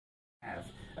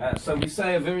So we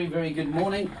say a very, very good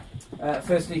morning.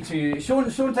 Firstly to Shaun.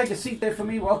 Shaun, take a seat there for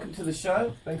me. Welcome to the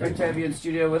show. Great to have you in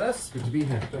studio with us. Good to be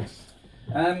here. Thanks.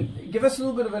 Give us a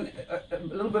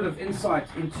little bit of insight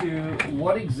into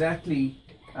what exactly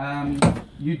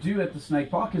you do at the snake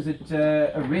park. Is it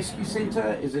a rescue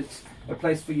centre? Is it a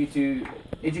place for you to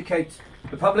educate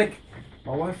the public?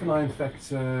 My wife and I, in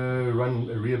fact, run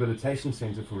a rehabilitation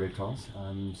centre for reptiles.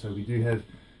 So we do have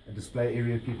a display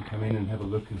area. People come in and have a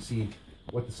look and see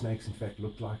what the snakes in fact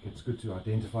look like. It's good to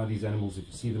identify these animals if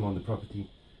you see them on the property.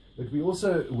 But we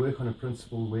also work on a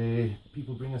principle where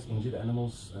people bring us injured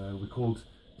animals. We're called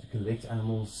to collect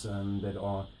animals that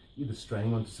are either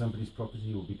straying onto somebody's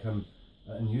property or become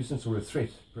a nuisance or a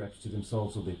threat, perhaps to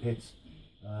themselves or their pets.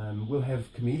 We'll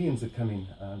have chameleons that come in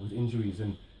with injuries,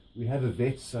 and we have a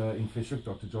vet in Fleshwick,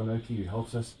 Dr. John Oakley, who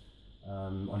helps us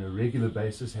on a regular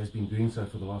basis, has been doing so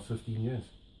for the last 15 years.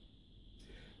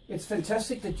 It's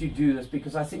fantastic that you do this,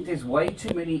 because I think there's way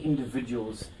too many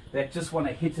individuals that just want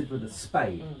to hit it with a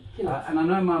spade. And I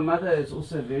know my mother is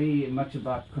also very much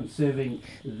about conserving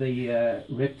the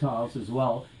reptiles as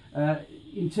well.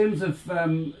 In terms of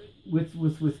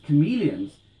with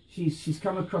chameleons, she's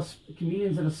come across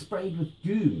chameleons that are sprayed with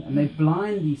doom, and they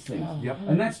blind these things.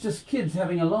 And that's just kids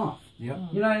having a laugh. You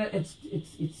know, it's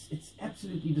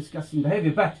absolutely disgusting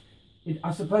behaviour, but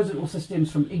I suppose it also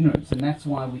stems from ignorance, and that's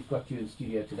why we've got you in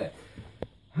studio today.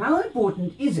 How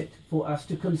important is it for us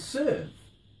to conserve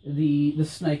the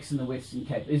snakes in the Western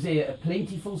Cape? Is there a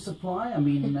plentiful supply? I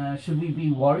mean, should we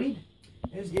be worried?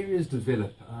 As areas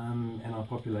develop and our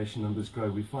population numbers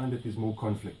grow, we find that there's more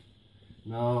conflict.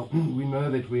 Now, we know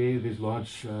that where there's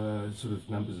large sort of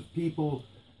numbers of people,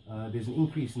 there's an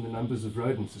increase in the numbers of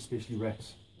rodents, especially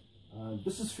rats.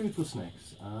 This is food for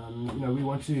snakes. You know, we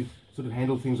want to sort of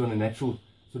handle things on a natural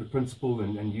sort of principle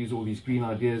and use all these green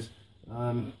ideas.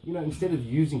 You know, instead of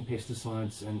using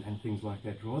pesticides and things like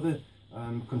that, rather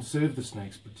conserve the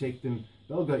snakes, protect them.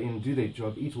 They'll go in, do their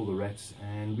job, eat all the rats,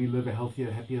 and we live a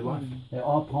healthier, happier life. They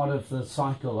are part of the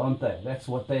cycle, aren't they? That's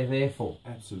what they're there for.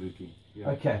 Absolutely. Yeah.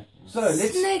 Okay. So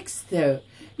let's... Snakes, though.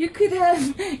 You could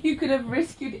have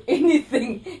rescued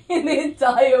anything in the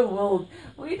entire world.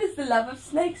 Where does the love of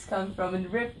snakes come from,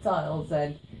 and reptiles?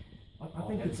 And I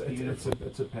think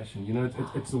it's a passion. You know,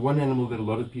 it's the one animal that a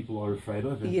lot of people are afraid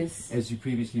of. And yes. As you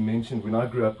previously mentioned, when I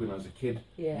grew up, when I was a kid,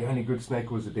 the only good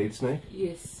snake was a dead snake.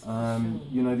 Yes.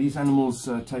 You know, these animals,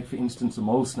 take for instance a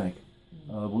mole snake,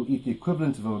 will eat the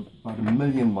equivalent of about 1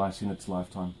 million mice in its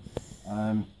lifetime.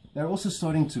 They're also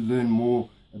starting to learn more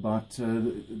about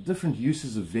the different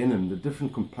uses of venom, the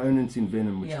different components in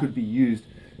venom which could be used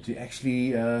to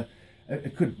actually,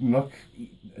 it could knock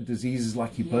diseases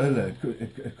like Ebola.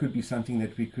 It could be something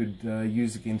that we could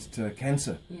use against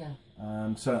cancer.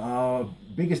 So our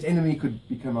biggest enemy could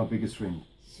become our biggest friend.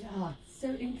 Yeah,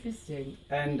 so interesting.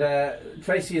 And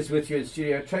Tracey is with you in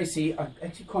studio. Tracey, I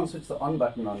actually can't switch the on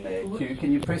button on there.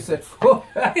 Can you press that?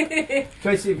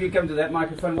 Tracey, if you come to that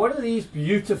microphone, what are these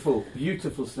beautiful,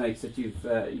 beautiful snakes that you've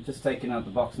just taken out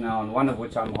the box now, and one of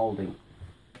which I'm holding?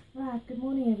 Right, good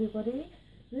morning everybody.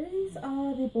 These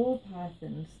are the ball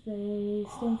pythons. They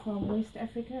stem from West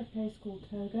Africa, a place called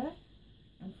Togo.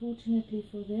 Unfortunately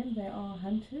for them, they are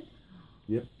hunted.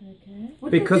 Yep. Okay.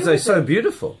 Because they're so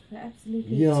beautiful. They're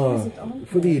absolutely exquisite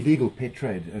for the illegal pet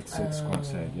trade. It's quite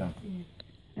sad.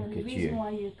 And the reason why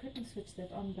you couldn't switch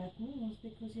that on button was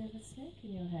because you have a snake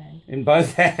in your hand. In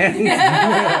both hands.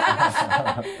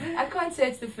 I can't say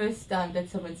it's the first time that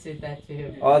someone said that to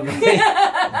him. Are they?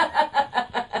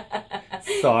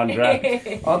 Sandra,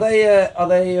 are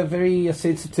they very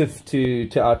sensitive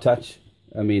to our touch?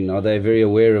 I mean, are they very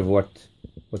aware of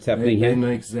what's happening here? They know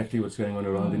exactly what's going on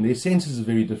around them. Their senses are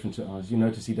very different to ours. You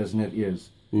notice he doesn't have ears.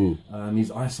 His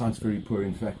eyesight's very poor,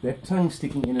 in fact. That tongue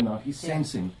sticking in and out, he's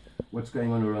sensing what's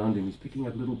going on around him. He's picking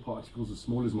up little particles as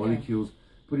small as molecules,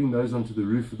 putting those onto the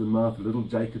roof of the mouth. Little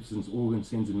Jacobson's organ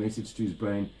sends a message to his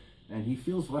brain, and he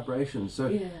feels vibrations.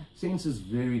 So sense is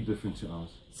very different to ours.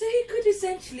 So he could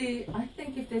essentially, I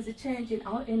think, if there's a change in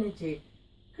our energy,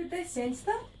 could they sense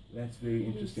that? That's very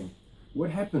interesting. What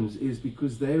happens is,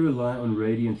 because they rely on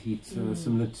radiant heat,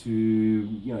 similar to,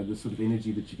 you know, the sort of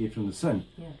energy that you get from the sun,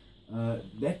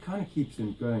 that kind of keeps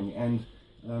them going. And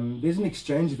there's an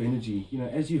exchange of energy. You know,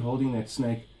 as you're holding that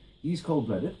snake, he's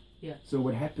cold-blooded. So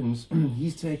what happens,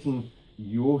 he's taking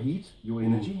your heat, your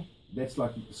energy. That's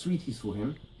like sweeties for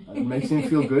him. It makes him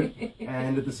feel good,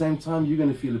 and at the same time you're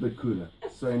going to feel a bit cooler.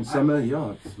 So in summer,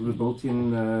 it's sort of built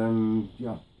in.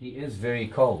 He is very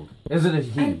cold. Is it a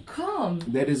he? And calm.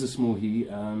 That is a small he.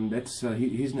 That's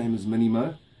his name is Minnie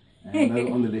Mo, and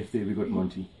on the left there we got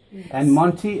Monty. And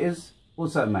Monty is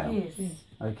also male. Yes.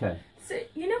 Okay. So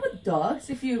you know what dogs,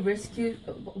 if you rescue,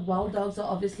 wild dogs are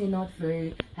obviously not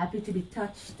very happy to be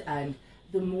touched, and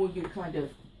the more you kind of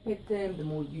pet them, the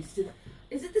more used to them.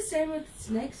 Is it the same with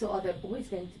snakes, or are they always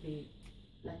going to be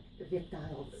like the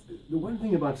reptiles? The one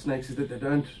thing about snakes is that they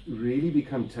don't really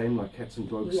become tame like cats and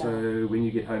dogs. Yeah. So when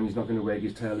you get home, he's not going to wag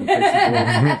his tail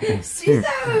and fix the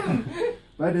ball.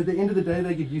 But at the end of the day,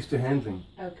 they get used to handling.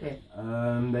 Okay.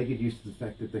 They get used to the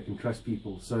fact that they can trust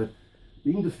people. So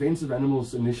being defensive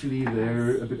animals, initially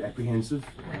they're a bit apprehensive.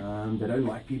 They don't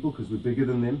like people because we're bigger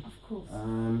than them. Of course.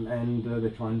 And they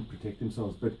try and protect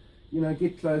themselves. But, you know,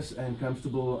 get close and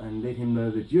comfortable and let him know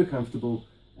that you're comfortable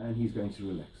and he's going to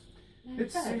relax.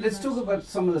 Let's talk about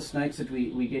some of the snakes that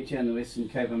we get here in the Western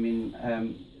Cape. I mean,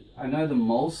 I know the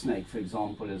mole snake, for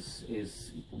example,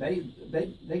 they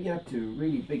get up to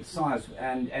really big size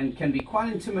and can be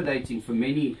quite intimidating for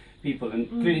many people,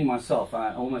 including myself.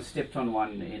 I almost stepped on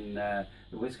one in the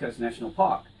West Coast National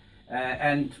Park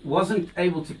and wasn't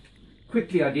able to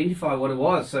quickly identify what it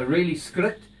was. So really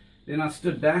script. Then I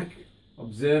stood back,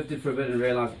 observed it for a bit, and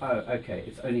realized, oh, okay,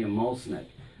 it's only a mole snake.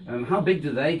 How big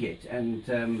do they get,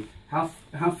 and how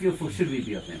fearful should we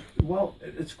be of them? Well,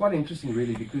 it's quite interesting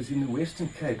really, because in the Western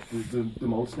Cape the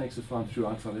mole snakes are found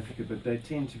throughout South Africa, but they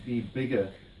tend to be bigger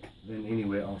than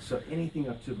anywhere else, so anything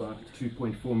up to about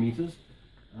 2.4 meters.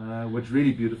 What's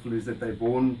really beautiful is that they're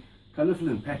born colourful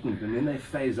and patterned, and then they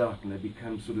phase out and they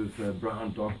become sort of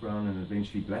brown, dark brown, and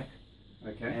eventually black.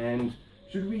 Okay. And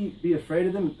should we be afraid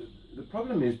of them? The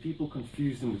problem is people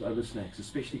confuse them with other snakes,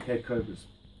 especially Cape cobras.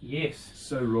 Yes.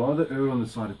 So rather err on the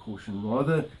side of caution,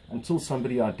 rather until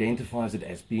somebody identifies it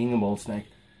as being a mole snake.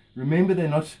 Remember, they're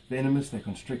not venomous, they're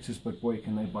constrictors, but boy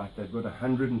can they bite. They've got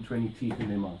 120 teeth in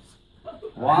their mouths.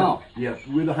 Wow. Yeah,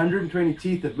 with 120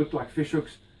 teeth that look like fish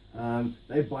hooks.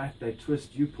 They bite, they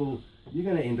twist, you pull. You're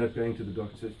going to end up going to the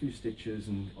doctor, a few stitches,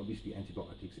 and obviously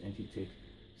antibiotics, anti-tet.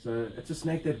 So it's a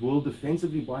snake that will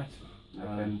defensively bite.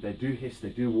 Okay. They do hiss, they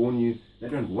do warn you. They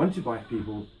don't want to bite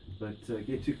people, but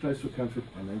get too close for comfort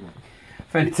and they won't.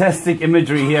 Fantastic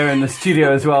imagery here in the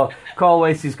studio as well. Carl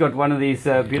Wasey's got one of these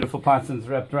beautiful pythons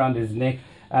wrapped around his neck.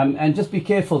 And just be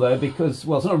careful though, because,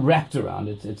 well, it's not wrapped around,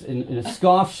 it's in a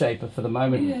scarf shape for the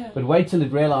moment. Yeah. But wait till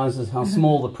it realizes how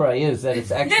small the prey is, that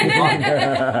it's actually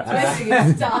Wasting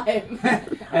its time.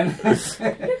 And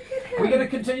we're going to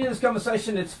continue this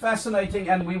conversation. It's fascinating,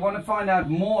 and we want to find out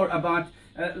more about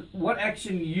what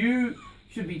action you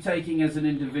should be taking as an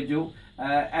individual,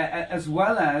 as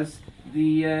well as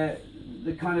the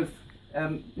kind of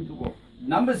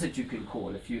numbers that you can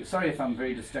call. Sorry if I'm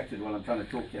very distracted while I'm trying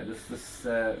to talk here.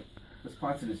 This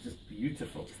python is just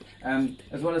beautiful,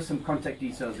 as well as some contact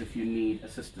details if you need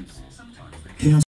assistance.